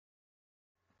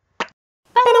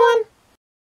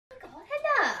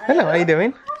Hello, how you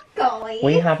doing? Guys.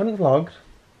 We haven't vlogged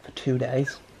for 2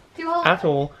 days. At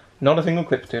all. Not a single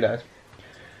clip for 2 days.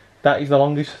 That is the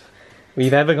longest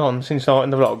we've ever gone since starting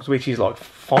the vlogs, which is like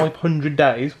 500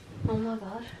 days. Oh my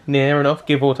god. Near enough,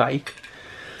 give or take.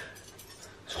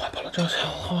 So I apologise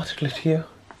wholeheartedly to you.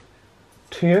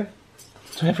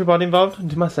 To everybody involved,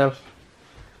 and to myself.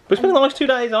 But it's been a nice 2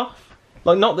 days off.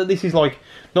 Like, not that this is like,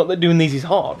 not that doing these is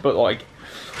hard, but like,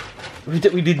 we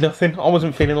did nothing. I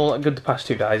wasn't feeling all that good the past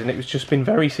 2 days, and it was just been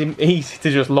very easy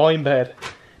to just lie in bed,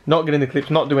 not get in the clips,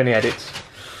 not do any edits.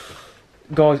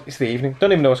 Guys, it's the evening.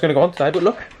 Don't even know what's going to go on today, but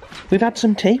look. We've had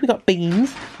some tea, we've got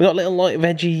beans, we've got little like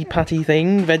veggie patty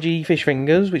thing, veggie fish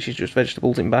fingers, which is just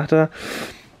vegetables in batter,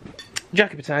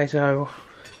 jacket potato,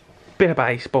 bit of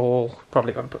baseball.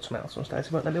 Probably got to put some else on Stacy,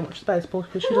 won't let me watch the baseball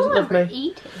because she doesn't love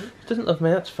me. She doesn't love me,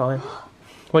 that's fine.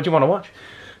 What do you want to watch?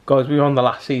 Guys, we were on the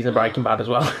last season of Breaking Bad as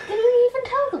well. Did we even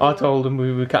tell them? I told them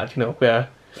we were catching up, yeah.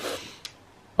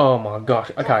 Oh my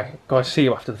gosh. Okay, guys, see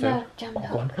you after the film. No, jammed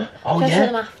up. Go on. Oh Go yeah. for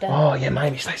them after. Oh yeah,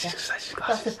 maybe Stacy's glasses.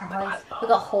 That's a surprise. We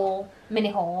got a haul, mini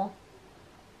haul.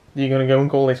 You're gonna go and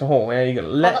call this a haul, yeah? You're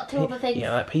gonna let got 2 other things. You're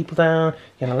gonna let people down.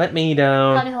 You're gonna let me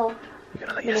down. Tiny haul. You're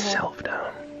gonna let yourself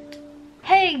down.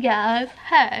 Hey guys,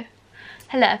 hey.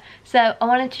 Hello. So I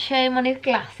wanted to show you my new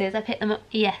glasses. I picked them up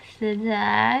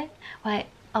yesterday. Wait,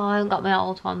 oh, I haven't got my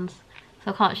old ones,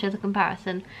 so I can't show the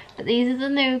comparison. But these are the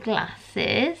new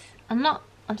glasses.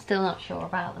 I'm still not sure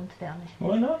about them, to be honest.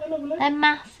 Why not? They're lovely. They're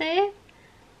massive.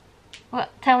 What?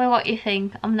 Tell me what you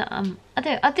think.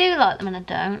 I do like them and I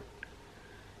don't.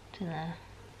 Don't know.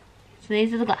 So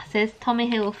these are the glasses. Tommy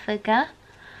Hilfiger.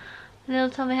 Little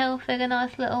Tommy Hilfiger,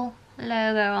 nice little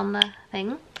logo on the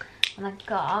thing. And I've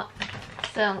got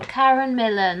some Karen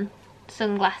Millen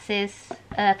sunglasses,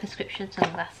 prescription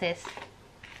sunglasses.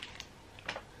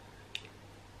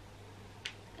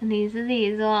 And these are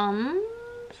these ones.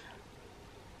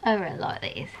 I really like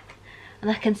these. And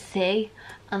I can see,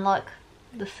 and like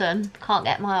the sun can't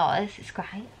get my eyes, it's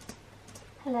great.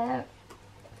 Hello.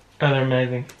 Oh, they're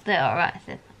amazing. They're alright,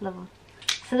 I love them.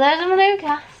 So those are my new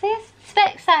glasses.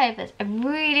 Specsavers, I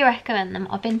really recommend them.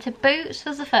 I've been to Boots,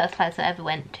 was the first place I ever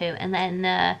went to, and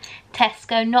then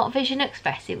Tesco, not Vision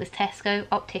Express, it was Tesco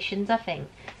Opticians I think,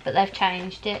 but they've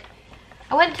changed it.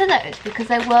 I went to those because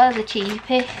they were the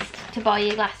cheapest to buy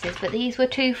your glasses, but these were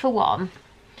 2 for 1.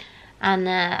 And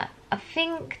I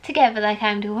think together they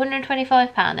came to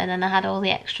 £125, and then I had all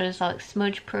the extras like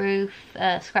smudge proof,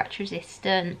 scratch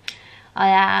resistant. I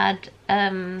had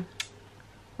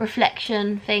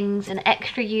reflection things and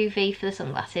extra UV for the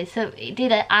sunglasses, so it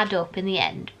did add up in the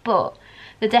end, but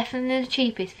they're definitely the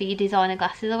cheapest for your designer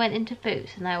glasses. I went into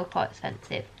Boots and they were quite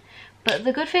expensive. But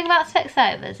the good thing about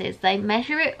Specsavers is they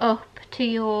measure it up to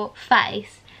your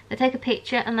face. They take a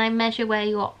picture and they measure where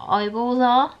your eyeballs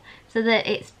are, so that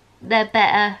they're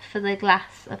better for the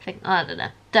glass, I think. I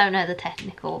don't know the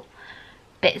technical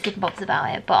bits and bobs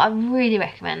about it, but I really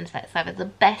recommend Specsavers. The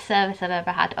best service I've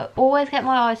ever had. I always get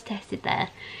my eyes tested there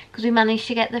because we managed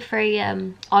to get the free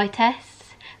eye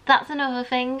tests. That's another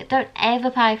thing, don't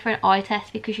ever pay for an eye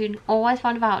test because you can always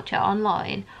find a voucher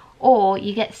online, or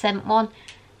you get sent one.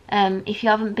 If you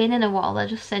haven't been in a while, they'll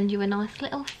just send you a nice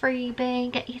little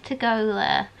freebie, get you to go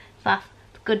there. So that's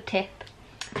a good tip.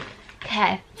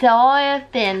 Okay, so I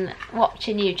have been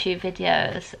watching YouTube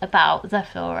videos about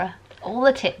Zoflora. All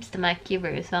the tips to make your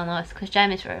room smell nice, because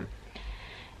Jamie's room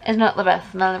is not the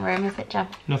best smelling room, is it, Jam?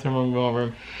 Nothing wrong with our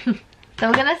room. So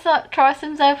we're going to try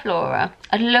some Zoflora.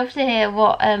 I'd love to hear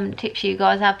what tips you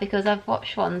guys have, because I've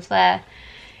watched ones where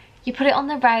you put it on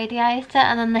the radiator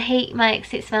and then the heat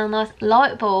makes it smell nice.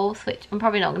 Light bulbs, which I'm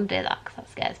probably not going to do that because that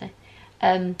scares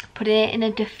me. Put it in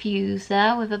a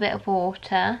diffuser with a bit of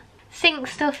water. Sink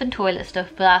stuff and toilet stuff,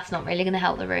 but that's not really going to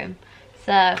help the room.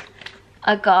 So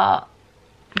I got,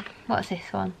 what's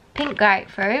this one? Pink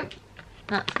grapefruit,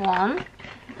 that's one.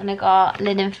 And I got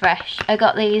linen fresh. I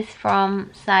got these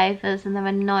from Savers and they were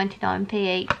 99p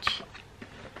each.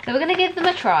 So we're going to give them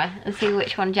a try and see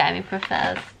which one Jamie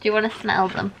prefers. Do you want to smell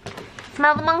them?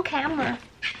 Smell them on camera.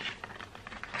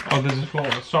 Oh, there's a floor.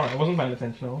 Sorry, I wasn't paying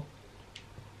attention at all.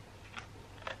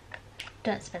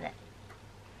 Don't spill it.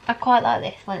 I quite like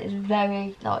this one. It's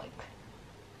very, like,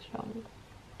 strong.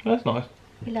 That's nice.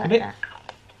 You like that?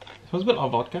 It smells a bit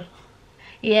like vodka.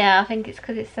 Yeah, I think it's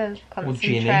because it's so Or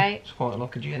concentrate. gin. It's quite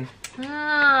like a gin.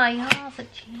 Ah, yes, a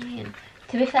gin.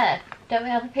 To be fair, don't we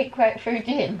have a pink grapefruit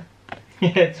gin?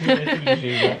 Yeah, it's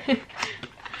really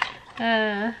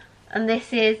And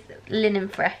this is linen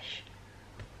fresh.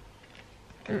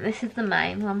 And this is the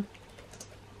main one.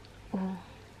 Ooh.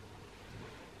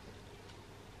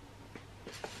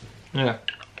 Yeah.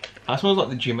 That smells like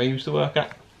the gym I used to work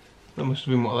at. That must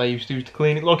have been what they used to do to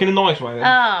clean it, like in a nice way then.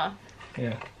 Oh.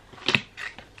 Yeah.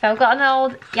 So I've got an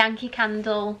old Yankee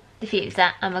Candle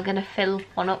diffuser and we're going to fill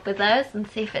one up with those and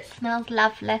see if it smells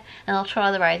lovely, and I'll try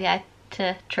the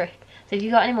radiator trick. So if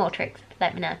you've got any more tricks,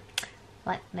 let me know.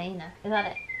 Let me know. Is that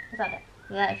it? Is that it?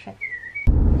 Is that it?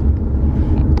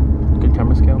 Good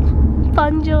camera skills.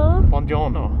 Bonjour.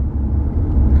 Buongiorno.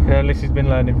 Yeah, Lizzie's been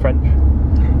learning French.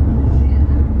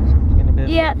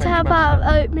 Yeah, to have our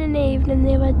opening evening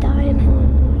the other day.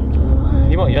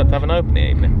 You what? You had to have an opening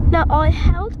evening? No, I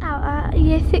held out at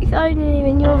year 6 opening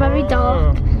evening. You're very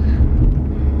dark.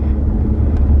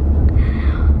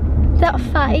 That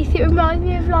face, it reminds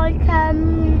me of like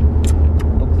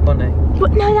Looks funny.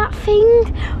 What? No, that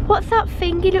thing. What's that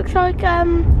thing? It looks like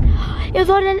it was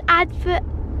on an advert.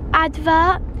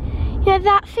 You know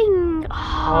that thing.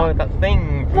 Oh, that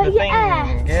thing. The thing.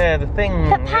 Yeah, the thing.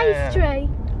 That pastry. Yeah.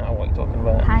 Oh, what are you talking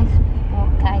about? Pastry or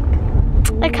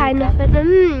cake? Okay, nothing.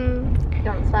 You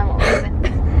don't understand what we're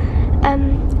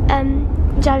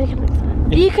doing. Johnny can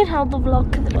explain. You can hold the vlog.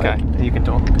 Okay, you can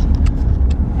talk.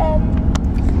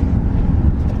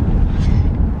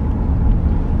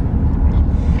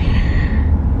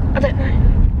 I don't know.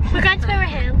 We're going to Mirror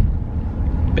Hill.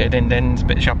 Bit of din-dins,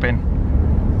 bit of shopping.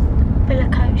 Bit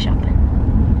of coat shopping.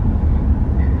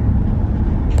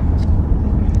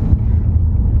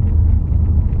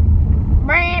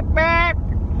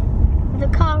 The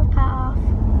car path.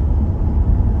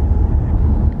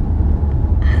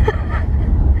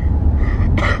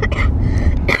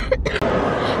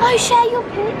 Oh, share your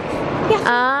pic. Yes.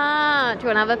 Ah, do you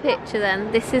want to have a picture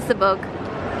then? This is the bug. Do you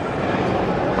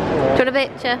want a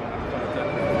picture?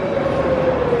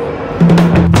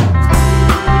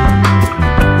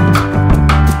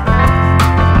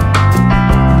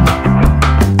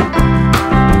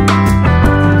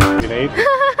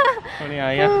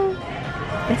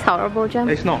 It's horrible, Jem.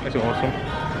 It's not, it's awesome.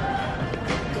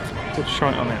 We'll just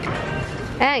try it on it.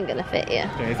 It ain't gonna fit you.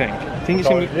 Do you think? I think it's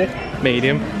gonna be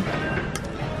medium.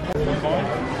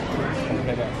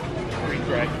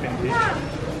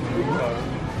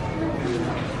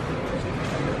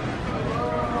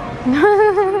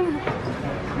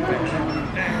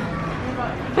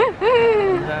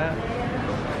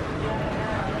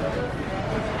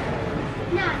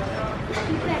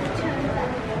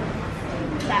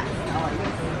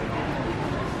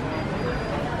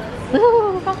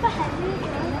 Ooh,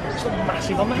 It's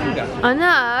massive on the hanger. I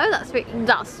know,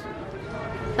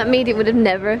 that medium would have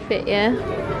never fit you.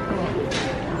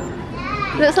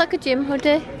 Looks like a gym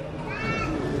hoodie.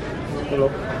 Hello.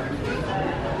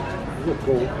 Look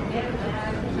cool.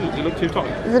 Does it look too tight?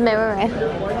 There's a mirror here.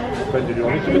 Did you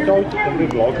want it to be tight?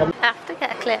 I have to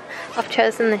get a clip. I've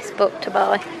chosen this book to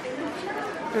buy.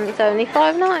 And it's only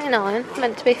 £5.99,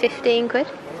 meant to be 15 quid.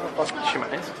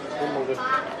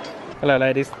 Hello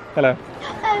ladies. Hello.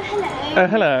 Oh, hello. Oh,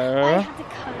 hello. I had a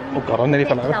comb. Oh god, I nearly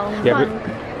fell over. Yeah,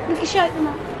 but You can show them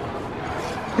up.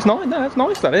 it's nice. No, it's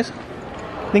nice. That is.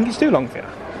 I think it's too long for you.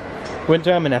 Went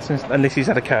to M&S and Lizzie's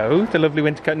had a coat, the lovely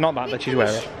winter coat. Not that she's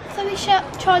wearing. So we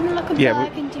tried them like a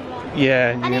burgundy one.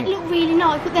 Yeah. And it looked really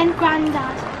nice, but then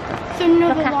Grandad. So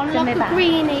another one, like a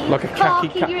greeny. Like a khaki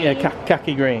green. yeah,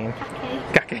 khaki green.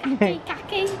 Khaki.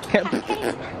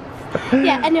 Khaki.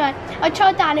 Yeah, anyway, I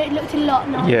tried that and it looked a lot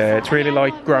nicer. Yeah, it's really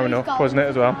like growing up, wasn't it,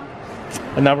 as well?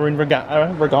 And now we're in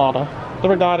regatta. The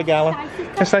regatta gala.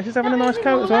 And Stacey's having a nice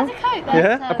coat as well.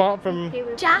 Yeah, apart from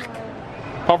Jack.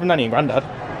 Nanny and Grandad.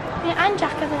 Yeah, and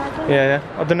Jack, I think. Yeah.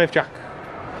 I don't know if Jack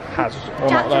has or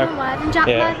Jack not though. doesn't wear them. Jack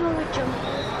wears all the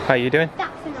jumpers. How you doing?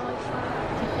 That's a nice one.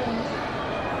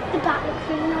 The back looks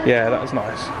really nice. Yeah, that was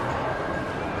nice.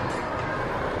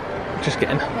 Just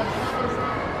getting.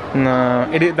 No,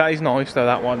 that is nice though.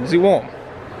 That one. Is it warm?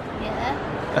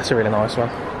 Yeah. That's a really nice one.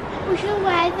 We should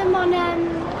wear them on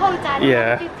holiday.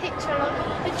 Yeah. Like a picture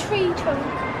like a tree trunk.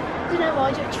 I don't know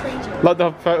why, just a tree trunk. Like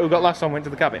the photo we got last time we went to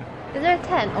the cabin. Is there a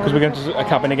tent? Because we're going to a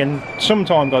cabin again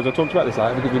sometime, guys. I talked about this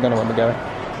later because we don't know when we're going.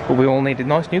 But we all needed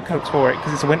nice new coats for it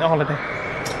because it's a winter holiday.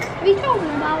 Have you told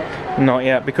them about it? Not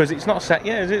yet, because it's not set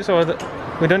yet, is it? So that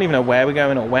we don't even know where we're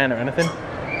going or when or anything.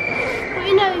 But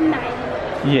you know in May.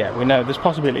 Yeah, we know. There's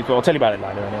possibilities, but I'll tell you about it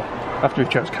later anyway. After we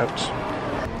chose coats.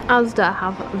 Asda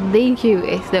have the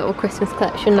cutest little Christmas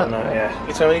collection. Look. No, yeah.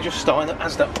 It's only just starting.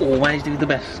 Asda always do the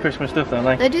best Christmas stuff, don't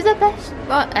they? They do their best.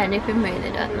 Well, anything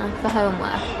really, don't they? For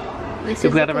homeware. This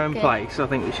If we is had our own cookie. place, I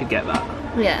think we should get that.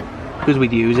 Yeah. Because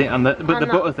we'd use it, and the And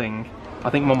butter thing, I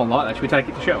think Mum will like that. Should we take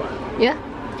it to show her? Yeah.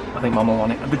 I think Mum will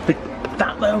want it. But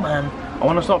that though, man, I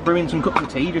want to start brewing some cups of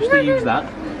tea just to use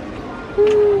that.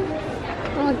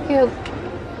 Oh, cute.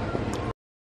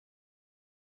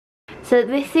 So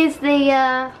this is the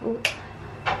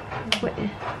There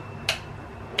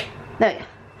we go.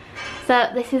 So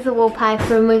this is the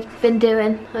wallpaper and we've been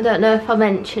doing, I don't know if I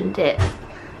mentioned it,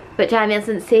 but Jamie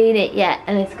hasn't seen it yet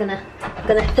and he's gonna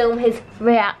film his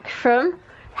reaction.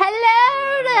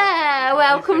 Hello there!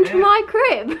 Welcome to my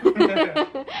crib.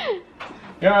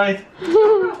 You alright?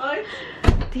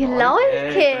 Do you like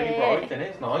It's it? really bright, isn't it?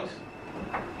 It's nice.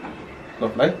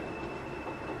 Lovely.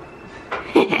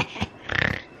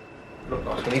 Look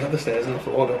nice when you have the stairs and the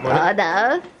floor, don't worry. Oh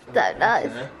no, so nice.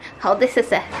 Yeah. Hold this a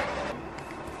sec.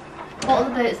 What are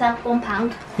the boots at?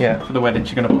 £1. Yeah, for the wedding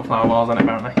she's going to put flower vase on it,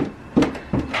 apparently.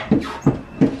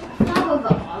 Flower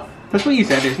vase? That's what you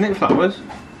said, isn't it? Flowers?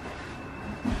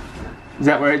 Is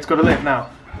that where it's got to live now?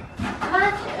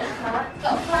 Imagine, right? It's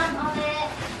got a plant on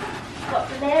it. It's got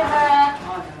the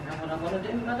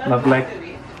mirror. Lovely.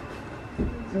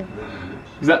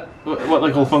 Is that what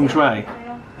they call feng shui?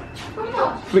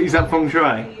 Is that feng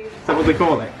shui? Is that what they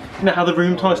call it? You know how the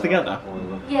room ties together?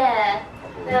 Yeah.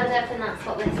 No, I don't think that's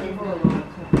what this is.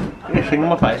 This thing on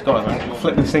my face, guys, I'm going to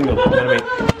flip this thing up, it's going to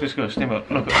be disgusting, but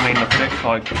look at me, look at it, it's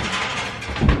like,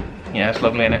 yeah, it's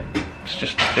lovely, innit? It's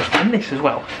just and this as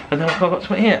well. And then I've got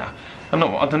something here. I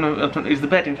don't know, is the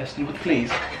bed infested with fleas?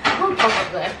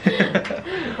 Probably.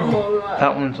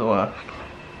 That one's the worst.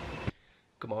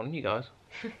 Come on, you guys.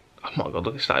 Oh my god,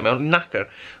 look at that, I'm knackered.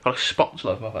 I've got spots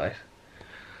all over my face.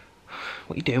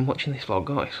 What are you doing watching this vlog,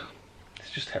 guys? It's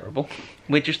just terrible.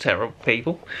 We're just terrible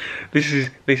people. This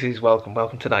is welcome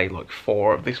to day like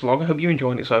 4 of this vlog. I hope you're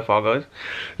enjoying it so far, guys.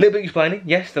 A little bit explaining.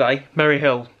 Yesterday, Merry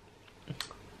Hill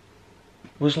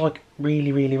was like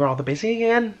really rather busy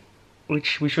again,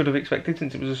 which we should have expected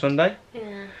since it was a Sunday.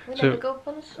 Yeah, we So- never go up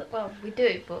on a well, we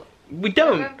do, but We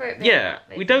don't. remember it being Yeah, that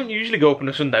busy. we don't usually go up on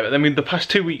a Sunday, but then the past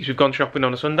 2 weeks we've gone shopping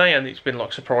on a Sunday, and it's been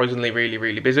like surprisingly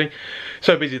really busy.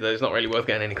 So busy that it's not really worth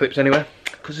getting any clips anywhere,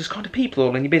 because there's kind of people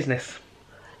all in your business.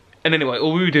 And anyway,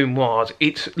 all we were doing was,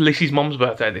 it's Lissy's mum's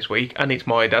birthday this week, and it's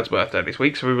my dad's birthday this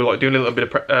week, so we were like doing a little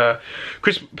bit of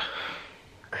Christmas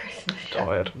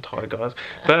I'm tired, guys.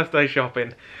 Birthday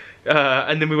shopping.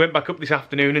 And then we went back up this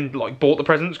afternoon and like bought the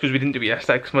presents, because we didn't do it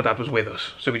yesterday because my dad was with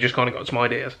us, so we just kind of got some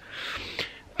ideas.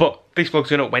 But this vlog's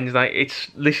going up Wednesday.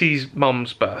 It's Lissy's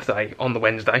mum's birthday on the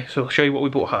Wednesday, so I'll show you what we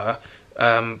bought her.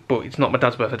 But it's not my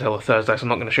dad's birthday till Thursday, so I'm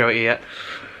not going to show it yet.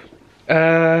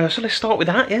 So let's start with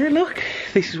that. Yeah, look,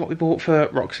 this is what we bought for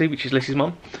Roxy, which is Lissy's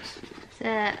mum.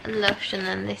 it's Lush, and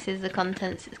then this is the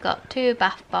contents. It's got 2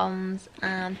 bath bombs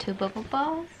and 2 bubble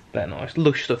balls. They're nice.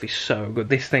 Lush stuff is so good.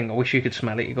 This thing, I wish you could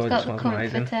smell it, you guys. It's It got the smells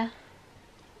amazing. comforter.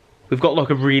 We've got like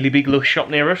a really big Lush shop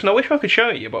near us, and I wish I could show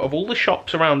you, but of all the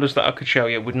shops around us that I could show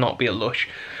you would not be a Lush,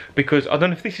 because I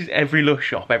don't know if this is every Lush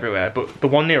shop everywhere, but the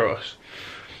one near us,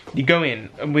 you go in,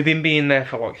 and within being there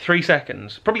for like 3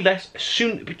 seconds, probably less, as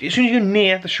soon as you're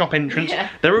near the shop entrance, Yeah.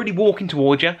 they're already walking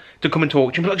towards you to come and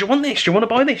talk to you, and be like, do you want this? Do you want to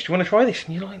buy this? Do you want to try this?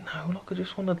 And you're like, no, look, I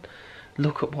just want to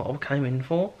look at what I came in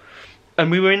for. And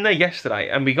we were in there yesterday,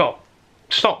 and we got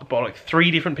stopped by like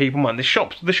 3 different people, man. The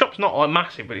shop's not like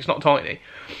massive, but it's not tiny.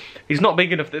 It's not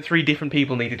big enough that 3 different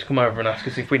people needed to come over and ask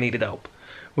us if we needed help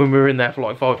when we were in there for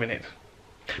like 5 minutes.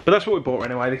 But that's what we bought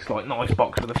anyway. This like nice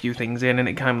box with a few things in, and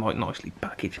it came like nicely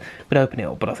packaged. We'd open it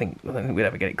up, but I don't think we'd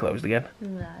ever get it closed again.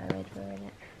 No, we'd ruin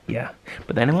it. Yeah.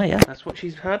 But anyway, yeah, that's what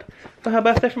she's had for her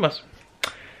birthday from us.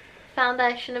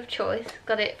 Foundation of choice.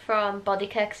 Got it from Body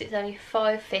Care because it's only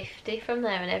 £5.50 from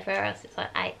there, and everywhere else it's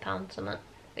like £8 something,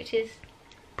 which is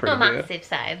Pretty not a good. massive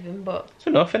saving, but It's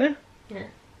enough, innit? yeah.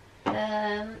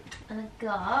 And I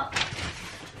got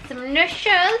some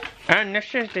nushes. And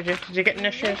nushes, did you get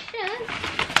nushes?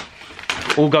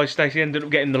 Oh, guys, Stacey ended up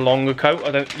getting the longer coat.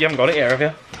 You haven't got it here, have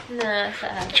you? No, so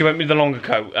She went with the longer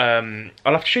coat.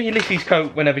 I'll have to show you Lissy's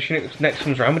coat whenever she next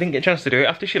comes around. We didn't get a chance to do it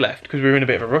after she left because we were in a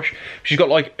bit of a rush. She's got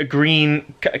like a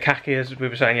green khaki, as we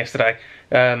were saying yesterday.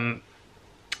 Don't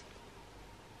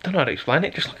know how to explain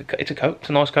it. Just like it's a coat. It's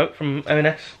a nice coat from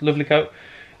M&S. Lovely coat.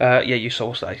 Yeah, you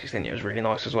saw Stacey's, didn't you? It was really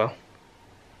nice as well.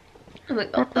 oh my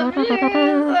god, they're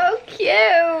so cute.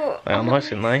 They are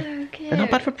nice, aren't they? So cute. They're not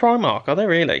bad for Primark, are they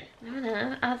really? I don't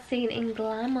know. I've seen in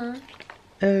Glamour.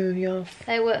 Oh, yeah.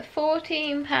 They were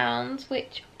 £14,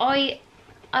 which I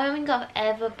don't think I've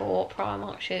ever bought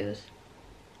Primark shoes.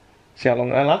 See how long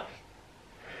they last?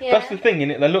 Yeah. That's the thing,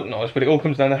 innit? They look nice, but it all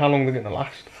comes down to how long they're going to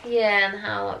last. Yeah, and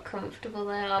how like comfortable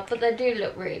they are, but they do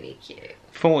look really cute.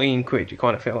 14 quid, you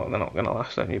kind of feel like they're not going to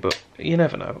last, don't you? But you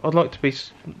never know. I'd like to be,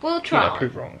 We'll try.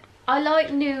 prove wrong. I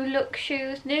like New Look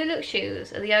shoes. New Look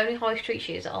shoes are the only high street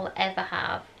shoes that I'll ever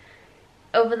have.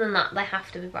 Other than that, they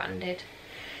have to be branded.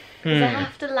 'Cause they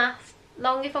have to last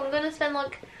long. If I'm going to spend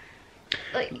like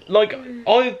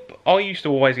I used to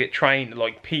always get trained,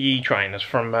 like PE trainers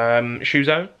from Shoe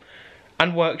Zone.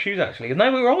 And work shoes, actually. And they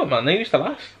were right, man. They used to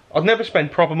last. I'd never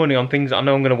spend proper money on things that I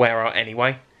know I'm going to wear out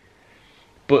anyway.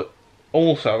 But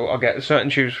also, I get certain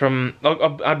shoes from...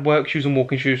 I had work shoes and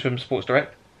walking shoes from Sports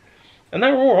Direct. And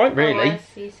they were alright, really. Oh, I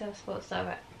see, so Sports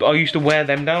Direct. But I used to wear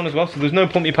them down as well, so there's no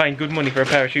point me paying good money for a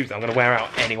pair of shoes that I'm going to wear out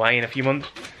anyway in a few months.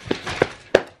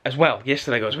 As well,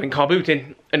 yesterday guys, we went car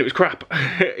booting, and it was crap.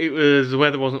 The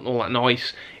weather wasn't all that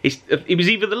nice. It was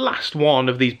either the last one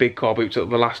of these big car boots, or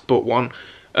the last but one,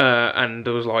 and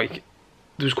there was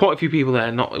quite a few people there,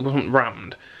 it wasn't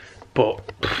rammed, but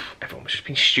everyone was just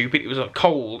being stupid. It was like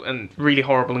cold and really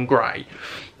horrible and grey,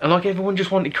 and like everyone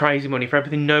just wanted crazy money for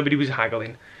everything. Nobody was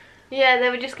haggling. Yeah, they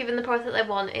were just giving the price that they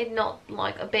wanted, not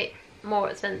like a bit more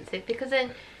expensive, because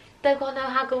then they've got no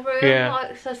haggle room. Yeah.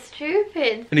 Like, so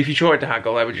stupid. And if you tried to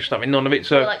haggle, they were just having none of it.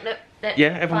 So Like, nope,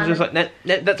 yeah, everyone was just like,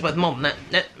 no, that's worth more than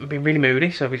that. Being really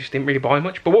moody, so we just didn't really buy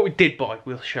much. But what we did buy,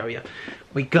 we'll show you.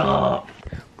 We bought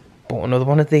another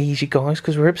one of these, you guys,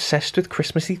 because we're obsessed with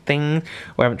Christmassy things.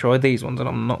 We haven't tried these ones, and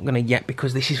I'm not gonna yet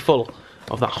because this is full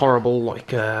of that horrible like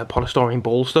polystyrene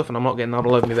ball stuff, and I'm not getting that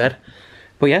all over my bed.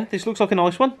 But yeah, this looks like a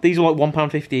nice one. These are like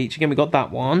 £1.50 each. Again, we got that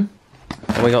one,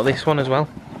 and we got this one as well.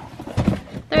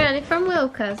 They're only from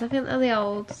Wilco's. I think they're the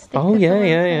old stickers. Oh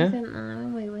yeah.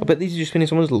 I I bet these have just been in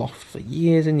someone's loft for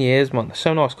years and years, man. They're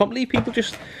so nice. Can't believe people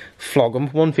just flog them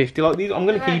for £1.50 like these. I'm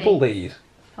gonna keep all these.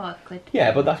 £5.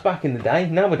 Yeah, but that's back in the day.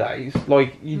 Nowadays,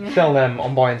 like you sell them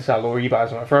on buy and sell or eBay or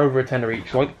something for over £10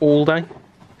 each, like all day.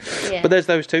 Yeah. But there's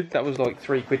those two. That was like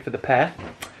 £3 for the pair.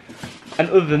 And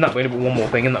other than that, we only bought one more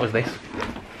thing, and that was this.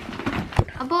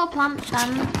 I bought a plant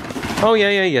stand. Oh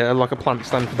yeah, like a plant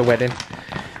stand for the wedding.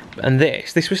 And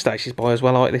this was Stacy's buy as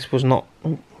well. Like this was not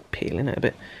peeling it a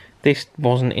bit. This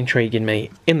wasn't intriguing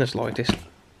me in the slightest.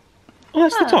 Oh,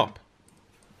 that's the top.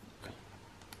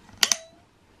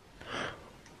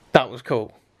 That was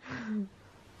cool.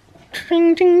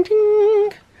 Ding, ding,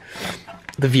 ding.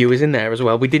 The view is in there as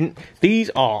well. These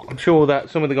are, I'm sure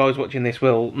that some of the guys watching this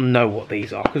will know what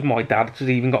these are, because my dad has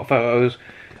even got photos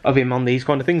of him on these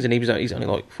kind of things, and he's only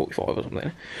like 45 or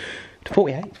something.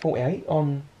 48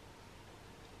 on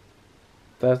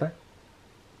Thursday.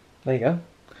 There you go.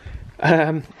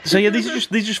 So yeah, these are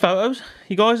just photos,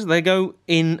 you guys. They go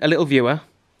in a little viewer,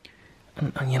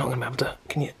 and you're not gonna be able to.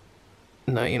 Can you?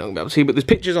 No, you're not gonna be able to see. But there's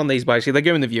pictures on these basically. They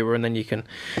go in the viewer, and then you can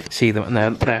see them,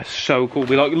 and they're so cool.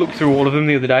 We like looked through all of them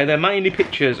the other day. They're mainly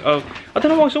pictures of. I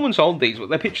don't know why someone sold these, but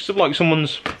they're pictures of like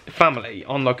someone's family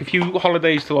on like a few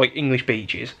holidays to like English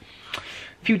beaches.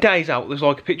 A few days out, there's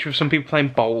like a picture of some people playing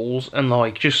bowls, and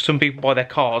like just some people by their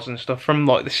cars and stuff from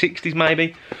like the 60s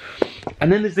maybe.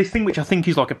 And then there's this thing which I think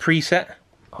is like a preset.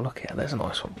 Oh look here, there's a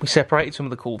nice one. We separated some of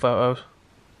the cool photos.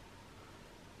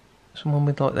 Someone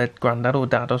with like their granddad or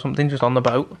dad or something just on the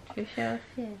boat.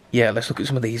 Yeah, let's look at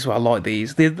some of these. Well, I like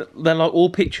these. They're like all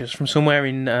pictures from somewhere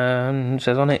in, it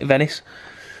says on it, Venice.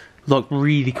 Like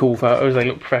really cool photos. They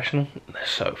look professional. They're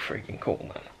so freaking cool,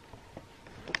 man.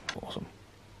 Awesome.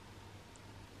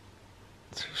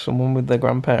 Someone with their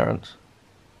grandparents.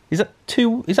 Is that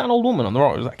an old woman on the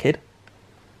right, or is that a kid?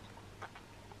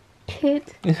 Kid.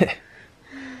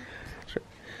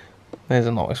 There's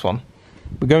a nice one.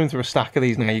 We're going through a stack of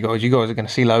these now, you guys. You guys are going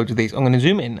to see loads of these. I'm going to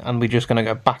zoom in, and we're just going to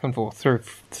go back and forth through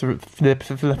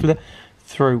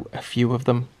a few of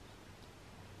them.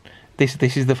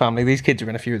 This is the family. These kids are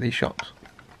in a few of these shots.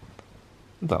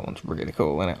 That one's really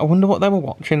cool, isn't it? I wonder what they were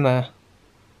watching there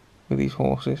with these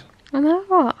horses. I know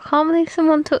what. I can't believe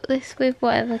someone took this with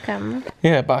whatever camera.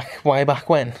 Yeah, way back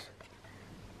when.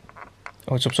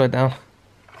 Oh, it's upside down.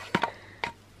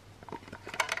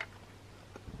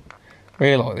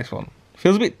 Really like this one.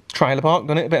 Feels a bit trailer park,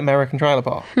 doesn't it? A bit American trailer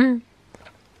park.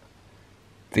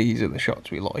 These are the shots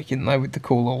we like, isn't they? With the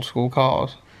cool old school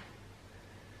cars.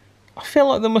 I feel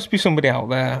like there must be somebody out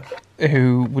there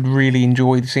who would really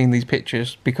enjoy seeing these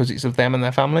pictures because it's of them and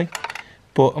their family.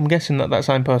 But I'm guessing that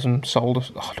same person sold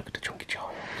us. Oh, look at the chunky child.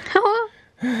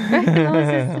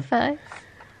 Recognises the face.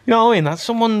 You know what I mean? That's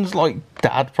someone's like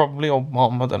dad probably, or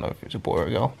mom. I don't know if it's a boy or a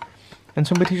girl. And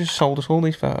somebody just sold us all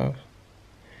these photos.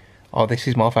 Oh, this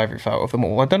is my favourite photo of them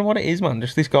all. I don't know what it is, man.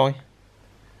 Just this guy.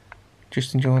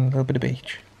 Just enjoying a little bit of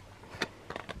beach.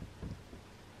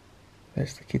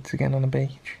 There's the kids again on the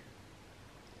beach.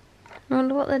 I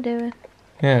wonder what they're doing.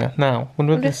 Yeah, now.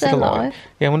 Wonder if they're still alive.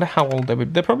 Yeah, I wonder how old they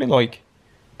would. They're probably like...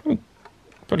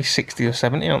 Probably 60 or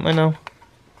 70, aren't they now?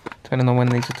 Depending on when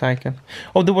these are taken.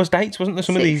 Oh, there was dates, wasn't there?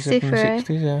 Some of these are from the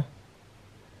 60s, yeah.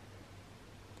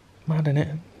 Mad,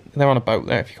 innit? They're on a boat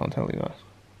there, if you can't tell you guys.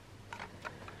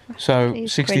 So,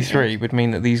 63 would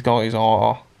mean that these guys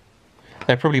are...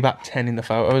 They're probably about 10 in the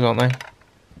photos, aren't they?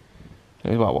 It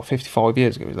was about, what, 55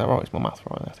 years ago? Is that right? Is my math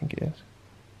right? I think it is.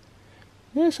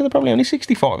 Yeah, so they're probably only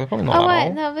 65. They're probably not that wait,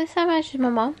 old. no, they're the same age as my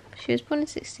mum. She was born in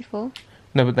 64.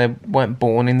 No, but they weren't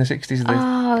born in the 60s.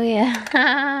 Oh,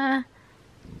 yeah.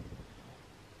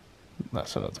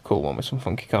 That's another cool one with some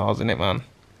funky cars in it, man.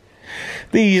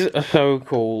 These are so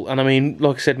cool. And I mean,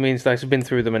 like I said, me and Stacy have been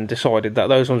through them and decided that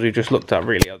those ones we just looked at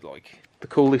really are like the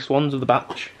coolest ones of the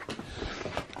batch.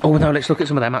 Oh, no, let's look at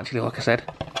some of them actually, like I said.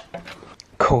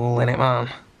 Cool, innit, man?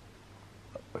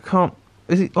 I can't...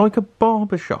 Is it like a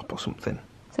barber shop or something?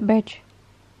 It's a bridge.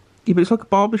 Yeah, but it's like a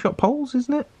barbershop poles,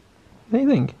 isn't it? What do you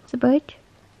think? It's a bridge.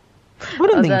 I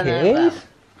don't think it is.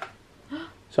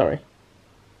 Sorry.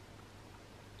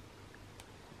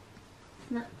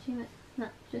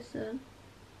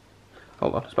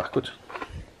 Hold on, it's backwards.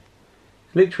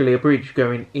 It's literally a bridge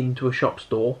going into a shop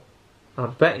store. And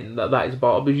I'm betting that that is a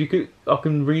barber. I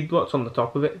can read what's on the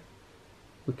top of it.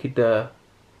 We could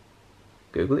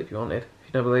Google it if you wanted, if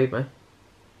you don't believe me.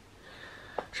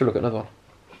 Should look at another one.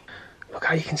 Look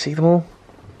how you can see them all.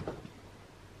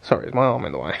 Sorry, is my arm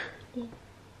in the way? Yeah.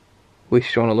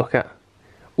 Which do you want to look at?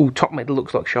 Oh, top middle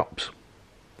looks like shops.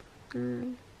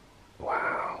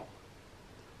 Wow.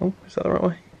 Oh, is that the right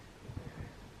way?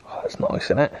 Oh, that's nice,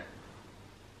 isn't it?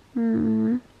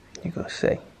 You gotta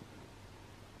see.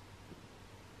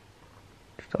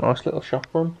 Just a nice little shop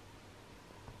run.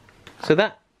 So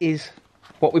that is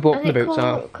what we bought from the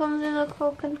Bootsale. It comes in a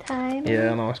cool container.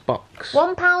 Yeah, a nice box.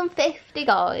 £1.50,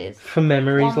 guys. For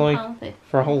memories, like £1.50.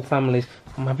 for a whole family's.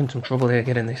 I'm having some trouble here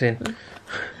getting this in.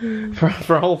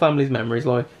 for a whole family's memories,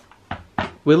 like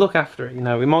we'll look after it. You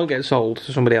know, we might get sold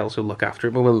to somebody else who'll look after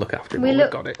it, but we'll look after it. We've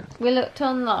got it. We looked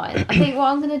online. I think what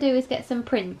I'm going to do is get some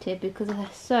printed because they're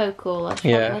so cool. I just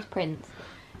want those prints.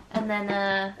 And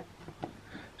then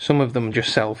some of them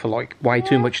just sell for like way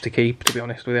too much to keep, to be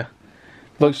honest with you.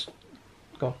 Looks.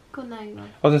 Go on. No, you I was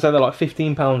going to say they're like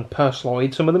 £15 per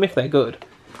slide, some of them if they're good.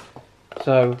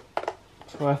 So,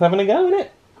 it's worth having a go, isn't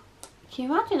it? Can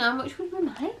you imagine how much would we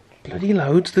make? Bloody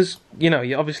loads. There's, you know,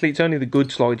 obviously it's only the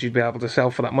good slides you'd be able to sell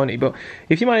for that money, but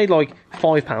if you made like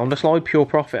 £5 a slide, pure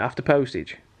profit after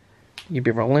postage, you'd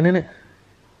be rolling in it.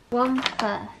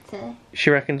 130. She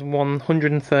reckons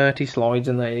 130 slides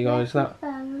in there, you guys. That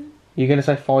you're going to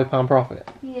say £5 profit?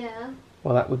 Yeah.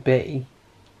 Well, that would be...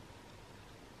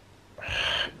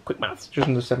 Quick maths, just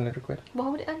under 700 quid. Why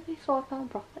would it only be £5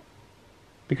 profit?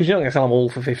 Because you're not going to sell them all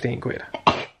for 15 quid.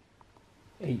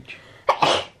 Each.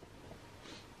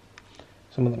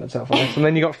 Some of them would sell for less. And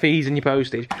then you got fees and your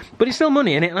postage. But it's still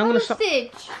money, innit? And I'm going to stop...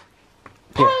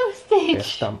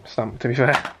 Postage! Yeah, stamp, to be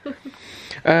fair.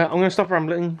 I'm going to stop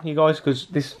rambling, you guys, because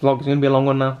this vlog is going to be a long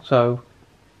one now. So,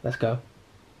 let's go.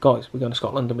 Guys, we're going to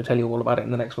Scotland and we'll tell you all about it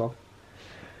in the next vlog.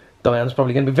 Diane's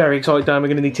probably going to be very excited. Diane, we're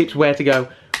going to need tips where to go.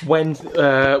 When,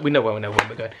 we know when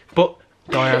we're going. But,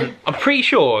 Diane, I'm pretty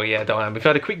sure, yeah, Diane, we've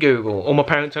had a quick Google, or my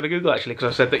parents had a Google actually,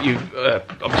 because I said that you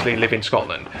obviously live in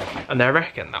Scotland, and they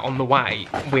reckon that on the way,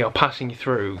 we are passing you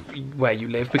through where you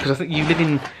live, because I think you live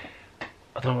in,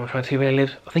 I don't know what I'm trying to see where he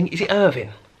lives, I think, is it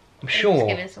Irvine? I'm sure. Just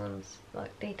giving someone's,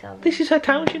 like, details. This is her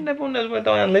township, and everyone knows where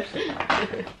Diane lives.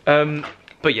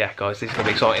 But yeah, guys, this is going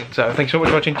to be exciting. So thanks so much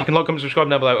for watching. You can like, comment, subscribe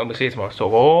down below, and we'll see you tomorrow. So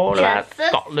all about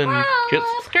Scotland. Just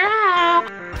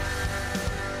subscribe.